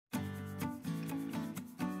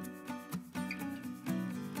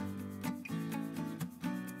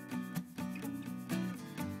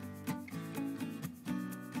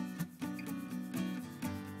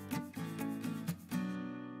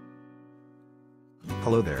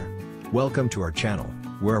Hello there. Welcome to our channel,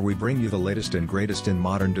 where we bring you the latest and greatest in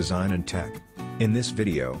modern design and tech. In this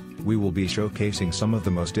video, we will be showcasing some of the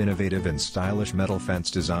most innovative and stylish metal fence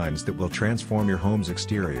designs that will transform your home's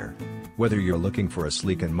exterior. Whether you're looking for a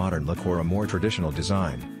sleek and modern look or a more traditional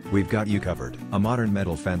design, we've got you covered. A modern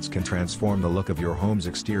metal fence can transform the look of your home's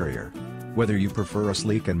exterior. Whether you prefer a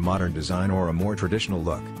sleek and modern design or a more traditional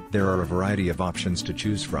look, there are a variety of options to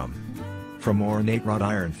choose from. From ornate wrought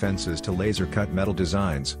iron fences to laser-cut metal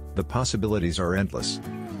designs, the possibilities are endless.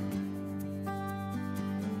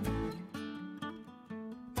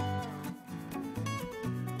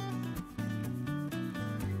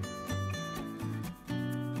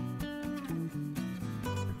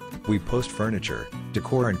 We post furniture,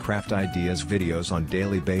 decor and craft ideas videos on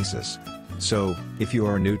daily basis. So, if you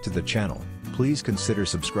are new to the channel, please consider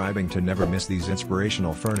subscribing to never miss these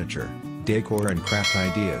inspirational furniture, decor and craft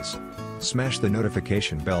ideas. Smash the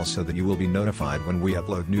notification bell so that you will be notified when we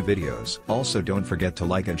upload new videos. Also, don't forget to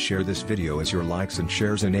like and share this video, as your likes and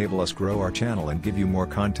shares enable us grow our channel and give you more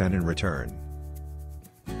content in return.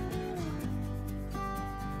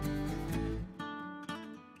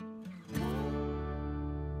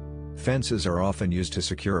 Fences are often used to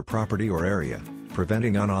secure a property or area,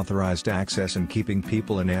 preventing unauthorized access and keeping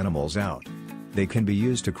people and animals out. They can be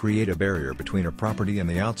used to create a barrier between a property and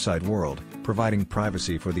the outside world, providing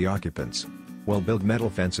privacy for the occupants. Well-built metal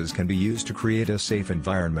fences can be used to create a safe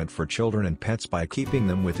environment for children and pets by keeping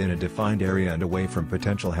them within a defined area and away from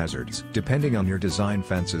potential hazards. Depending on your design,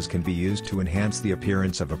 fences can be used to enhance the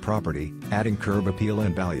appearance of a property, adding curb appeal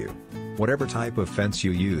and value. Whatever type of fence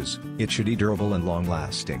you use, it should be durable and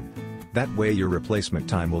long-lasting. That way your replacement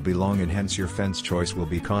time will be long and hence your fence choice will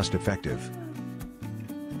be cost-effective.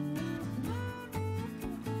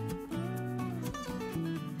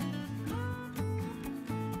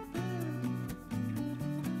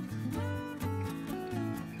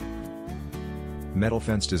 Metal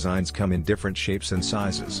fence designs come in different shapes and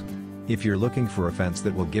sizes. If you're looking for a fence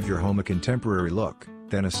that will give your home a contemporary look,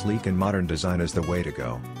 then a sleek and modern design is the way to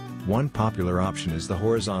go. One popular option is the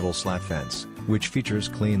horizontal slat fence, which features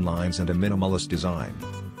clean lines and a minimalist design.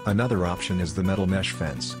 Another option is the metal mesh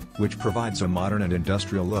fence, which provides a modern and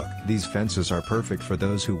industrial look. These fences are perfect for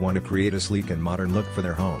those who want to create a sleek and modern look for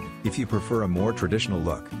their home. If you prefer a more traditional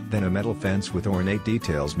look, then a metal fence with ornate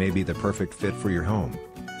details may be the perfect fit for your home.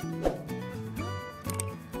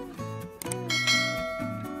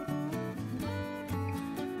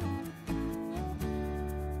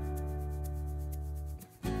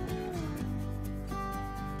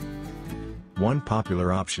 One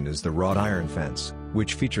popular option is the wrought iron fence,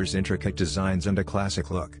 which features intricate designs and a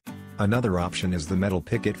classic look. Another option is the metal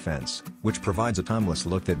picket fence, which provides a timeless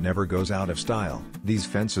look that never goes out of style. These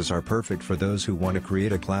fences are perfect for those who want to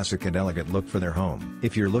create a classic and elegant look for their home.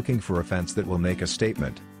 If you're looking for a fence that will make a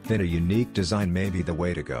statement, then a unique design may be the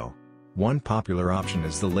way to go. One popular option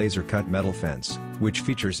is the laser-cut metal fence, which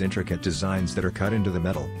features intricate designs that are cut into the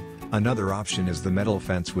metal. Another option is the metal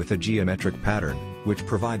fence with a geometric pattern, which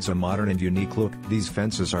provides a modern and unique look. These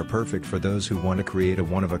fences are perfect for those who want to create a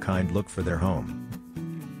one-of-a-kind look for their home.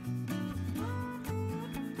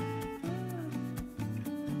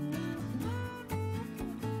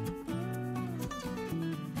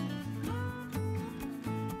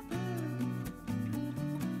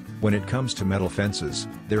 When it comes to metal fences,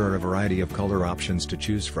 there are a variety of color options to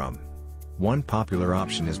choose from. One popular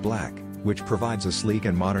option is black, which provides a sleek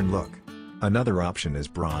and modern look. Another option is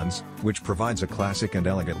bronze, which provides a classic and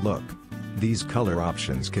elegant look. These color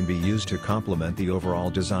options can be used to complement the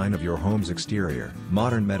overall design of your home's exterior.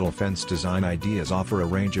 Modern metal fence design ideas offer a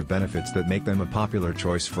range of benefits that make them a popular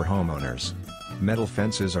choice for homeowners. Metal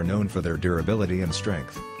fences are known for their durability and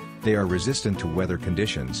strength. They are resistant to weather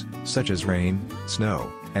conditions, such as rain,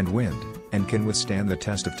 snow, and wind, and can withstand the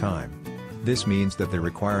test of time. This means that they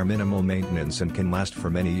require minimal maintenance and can last for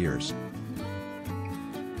many years.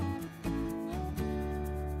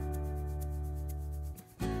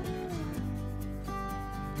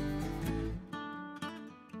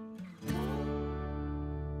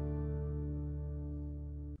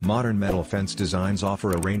 Modern metal fence designs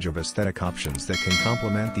offer a range of aesthetic options that can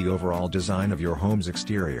complement the overall design of your home's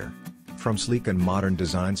exterior. From sleek and modern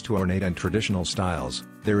designs to ornate and traditional styles,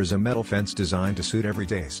 there is a metal fence designed to suit every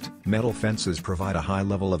taste. Metal fences provide a high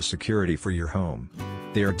level of security for your home.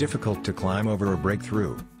 They are difficult to climb over or break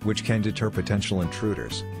through, which can deter potential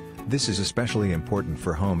intruders. This is especially important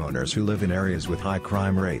for homeowners who live in areas with high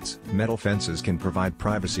crime rates. Metal fences can provide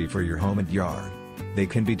privacy for your home and yard. They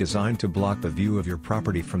can be designed to block the view of your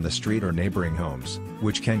property from the street or neighboring homes,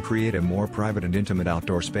 which can create a more private and intimate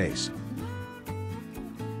outdoor space.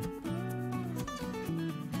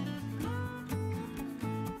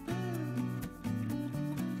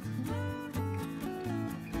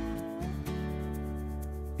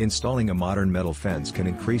 Installing a modern metal fence can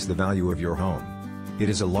increase the value of your home. It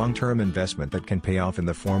is a long-term investment that can pay off in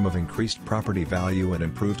the form of increased property value and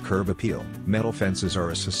improved curb appeal. Metal fences are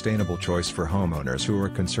a sustainable choice for homeowners who are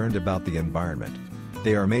concerned about the environment.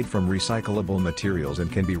 They are made from recyclable materials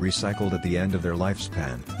and can be recycled at the end of their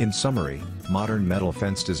lifespan. In summary, modern metal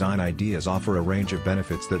fence design ideas offer a range of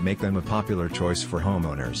benefits that make them a popular choice for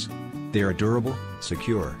homeowners. They are durable,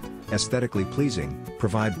 secure, aesthetically pleasing,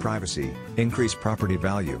 provide privacy, increase property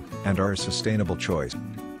value, and are a sustainable choice.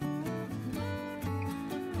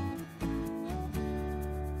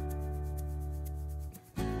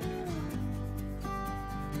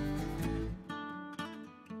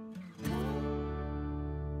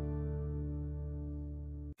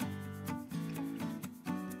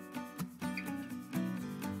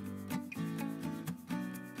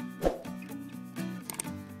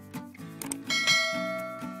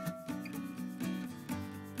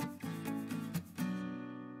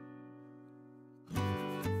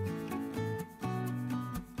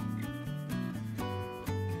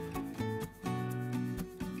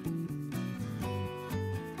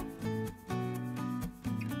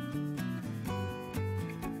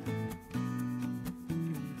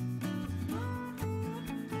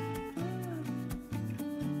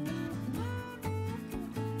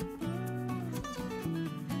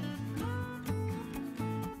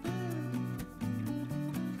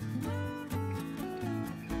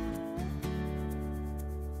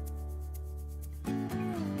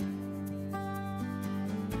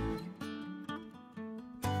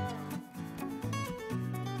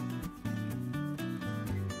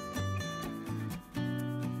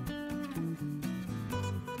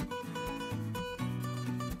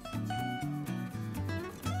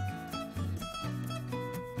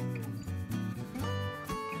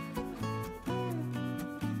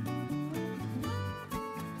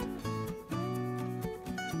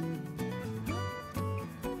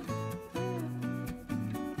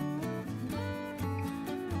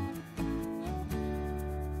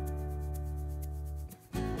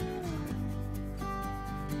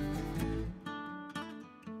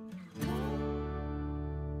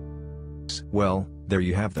 Well, there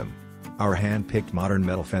you have them. Our hand-picked modern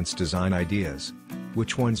metal fence design ideas.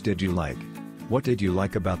 Which ones did you like? What did you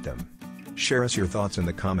like about them? Share us your thoughts in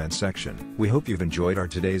the comments section. We hope you've enjoyed our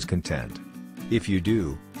today's content. If you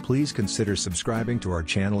do, please consider subscribing to our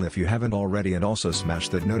channel if you haven't already, and also smash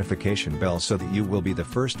that notification bell so that you will be the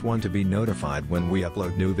first one to be notified when we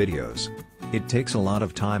upload new videos. It takes a lot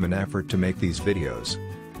of time and effort to make these videos.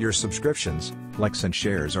 Your subscriptions, likes and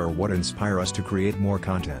shares are what inspire us to create more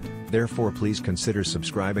content. Therefore, please consider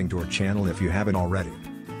subscribing to our channel if you haven't already.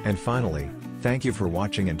 And finally, thank you for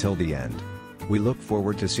watching until the end. We look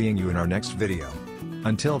forward to seeing you in our next video.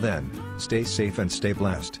 Until then, stay safe and stay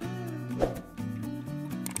blessed.